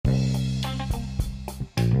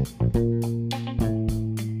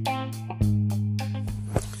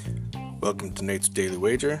Welcome to Nate's Daily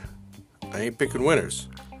Wager. I ain't picking winners,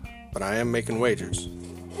 but I am making wagers.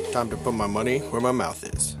 Time to put my money where my mouth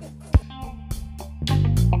is.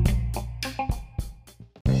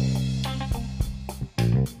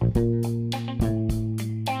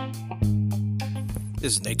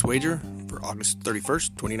 This is Nate's Wager for August 31st,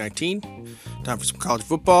 2019. Time for some college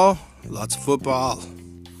football. Lots of football.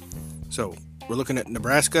 So, we're looking at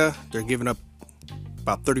Nebraska. They're giving up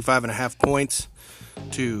about 35.5 points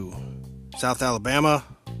to South Alabama.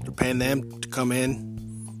 They're paying them to come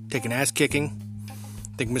in, take an ass kicking.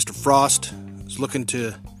 I think Mr. Frost is looking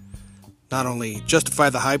to not only justify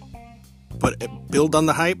the hype, but build on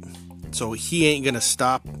the hype. So he ain't going to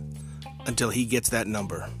stop until he gets that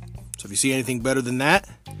number. So if you see anything better than that,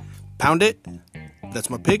 pound it. That's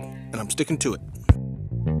my pick, and I'm sticking to it.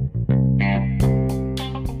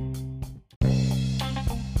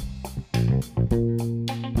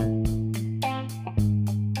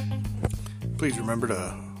 Please remember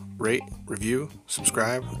to rate, review,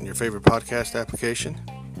 subscribe in your favorite podcast application.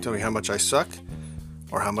 Tell me how much I suck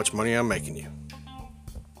or how much money I'm making you.